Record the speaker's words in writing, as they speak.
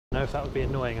I know if that would be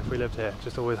annoying if we lived here,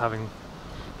 just always having...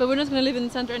 But we're not going to live in the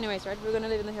centre anyways, right? We're going to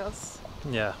live in the hills.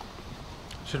 Yeah.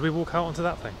 Should we walk out onto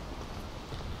that thing?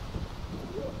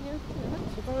 Yeah,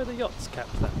 So where are the yachts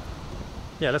kept then?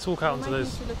 Yeah, let's walk out onto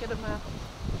those... We look at a map.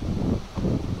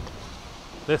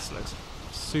 This looks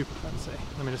super fancy.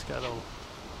 Let me just get a little...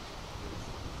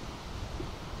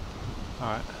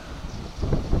 Alright.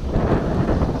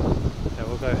 Yeah,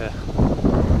 we'll go here.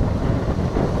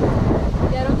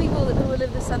 Yeah, I don't think we'll live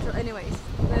in the central anyways.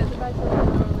 The bike will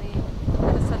normally in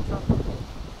the central.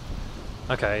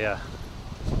 Okay, yeah.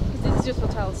 Because this is just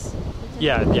hotels.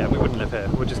 Yeah, we wouldn't live here.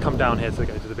 We'll just come down here to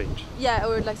go to the beach. Yeah,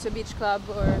 or like to a beach club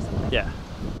or something. Yeah.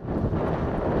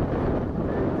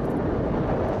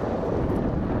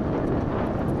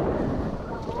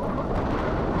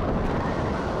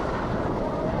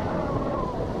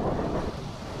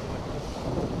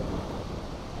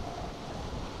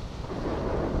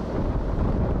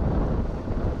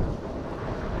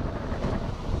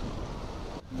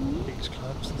 Beach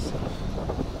clubs and stuff.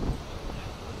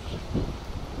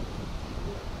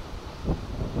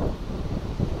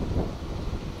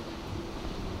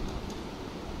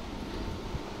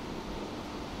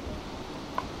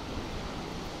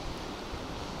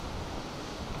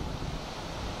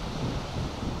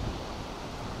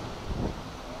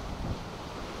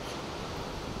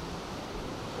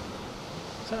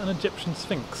 Is that an Egyptian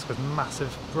sphinx with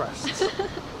massive breasts?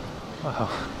 Wow.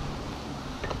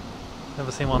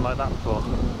 Never seen one like that before.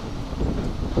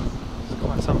 It's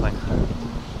quite something.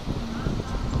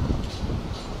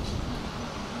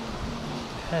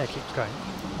 The hair keeps going.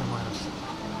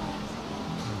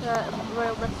 The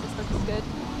royal breakfast looks good.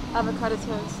 Avocado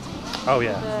toast. Oh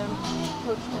yeah. The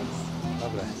poached eggs.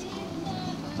 Lovely.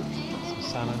 Some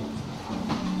salmon.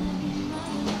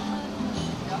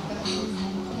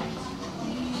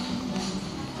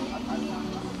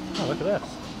 Oh, look at this.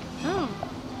 Oh,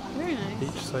 very nice.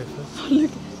 Beach sofas.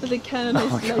 Look, the cannon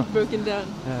is like broken down.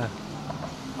 Yeah.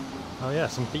 Oh yeah,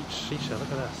 some beach shisha.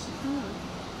 Look at this.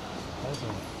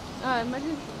 Awesome. Oh,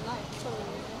 imagine it's nice.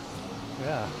 Probably.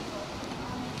 Yeah.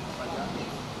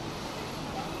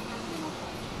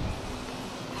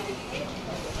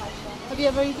 Have you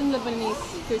ever eaten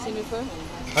Lebanese cuisine before?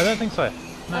 I don't think so.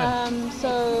 No.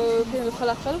 So,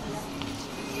 falafel.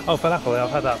 Oh, falafel. Yeah,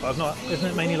 I've had that, but I've not. Isn't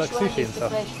it mainly like sushi and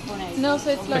stuff? No, so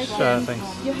it's like Fish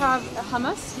things. you have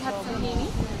hummus, you have tahini,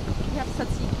 you have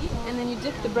tzatziki, and then you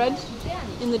dip the bread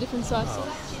in the different sauces.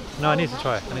 Oh. No, I need to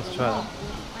try it. I need to try that.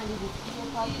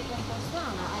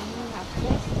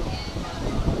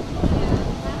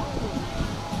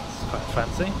 It's quite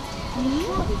fancy.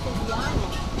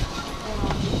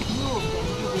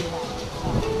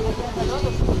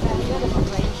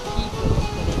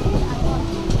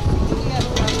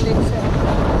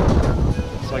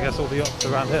 So I guess all the yachts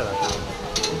around here then?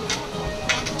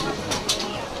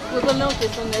 We will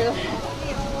notice when they're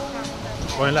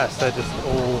there. Or unless they're just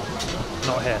all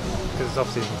not here, because it's off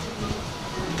season.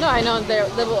 No, I know,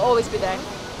 they will always be there.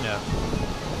 Yeah.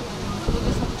 We'll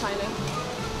just have to find them.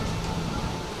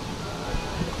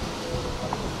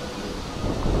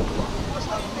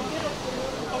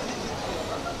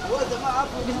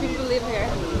 These people live here.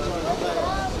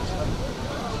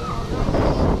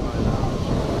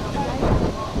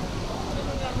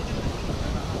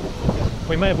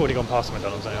 We may have already gone past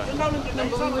McDonald's anyway. No,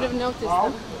 but we would have noticed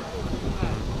them.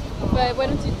 But why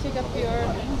don't you take up your...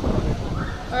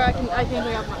 Or I can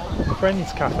bring up mine.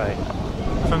 Friends Cafe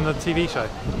from the TV show.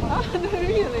 Oh,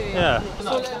 really? Yeah.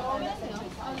 Look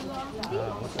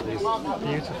at these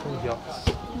beautiful yachts.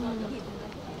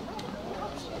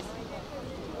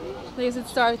 I guess it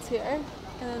starts here.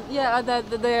 And yeah,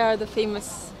 they are the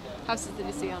famous houses that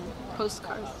you see on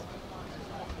postcards.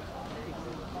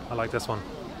 I like this one.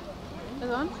 This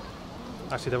one?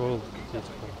 Actually, they're all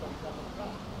beautiful.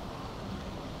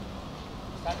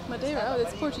 Madeira, oh,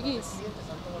 that's Portuguese.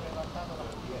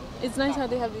 It's nice how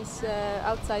they have these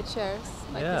outside chairs,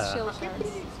 like these chill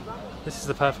chairs. This is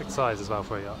the perfect size as well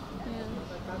for a yacht. Yeah.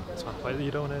 This one. Wait,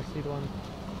 you don't want to see the one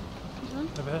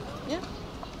over here? Yeah.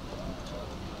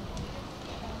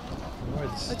 Or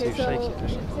it's Okay, too so shaky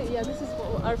edition. yeah, this is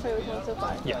our favorite one so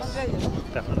far. Yes,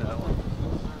 definitely that one.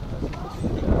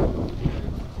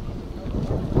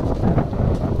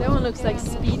 That one looks like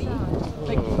speedy,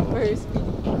 like very speedy.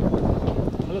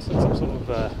 It looks like some sort of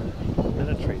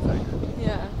military thing.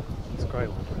 Yeah. It's a great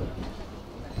one.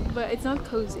 But it's not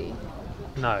cozy.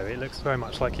 No, it looks very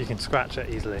much like you can scratch it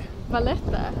easily.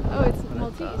 Valletta. Oh, it's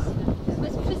Maltese.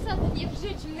 Bez przesady, nie w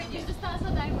życiu. Jak dostała za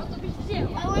darmo, to byś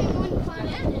wzięła.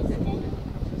 Nie?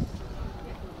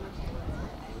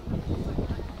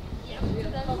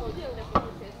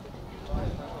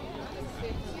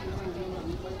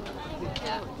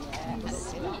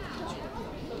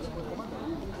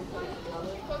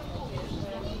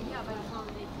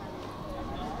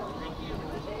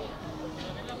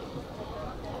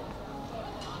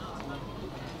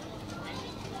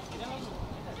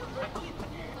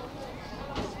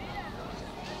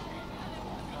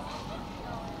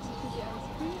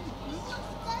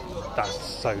 That's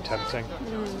so tempting.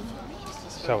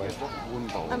 Shall we?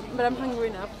 But I'm hungry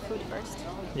now for food first.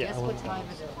 Yeah.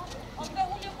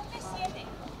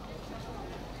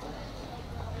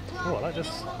 Oh, I like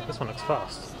this. This one looks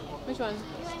fast. Which one?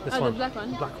 This one. one. The black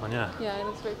one? Black one, yeah. Yeah, it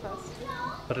looks very fast.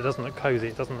 But it doesn't look cozy.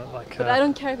 It doesn't look like... But I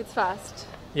don't care if it's fast.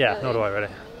 Yeah, really. nor do I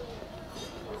really.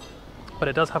 But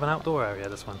it does have an outdoor area,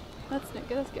 this one. That's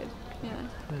good. Yeah.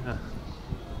 Yeah.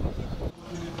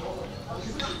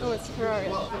 Oh, it's a Ferrari.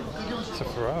 It's a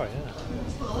Ferrari, yeah.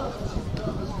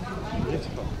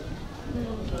 Beautiful.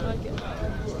 I like it.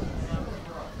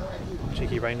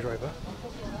 Cheeky Range Rover.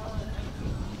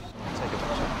 Take a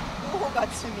picture.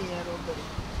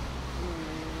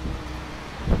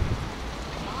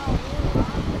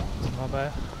 To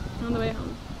Marbella. On the way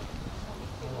home.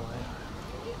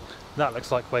 That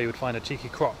looks like where you would find a cheeky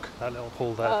croc, that little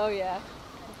pool there. Oh yeah.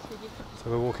 So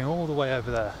we're walking all the way over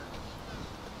there.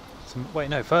 Wait,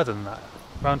 no, further than that.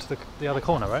 Round to the other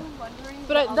corner, right?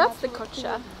 But that's the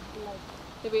Cocha.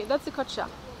 Maybe that's the Cocha.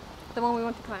 The one we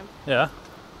want to climb. Yeah.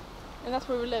 And that's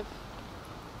where we live.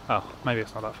 Oh, maybe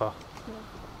it's not that far. No.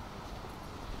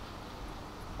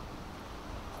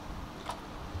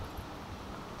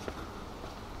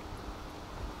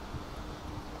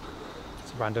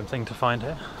 It's a random thing to find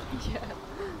here. Yeah.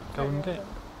 Golden Gate.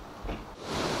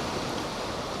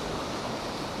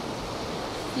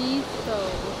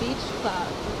 Beach Club.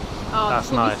 Oh, That's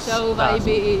this will nice. be so That's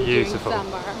vibey beautiful.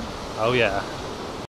 during summer. Oh yeah.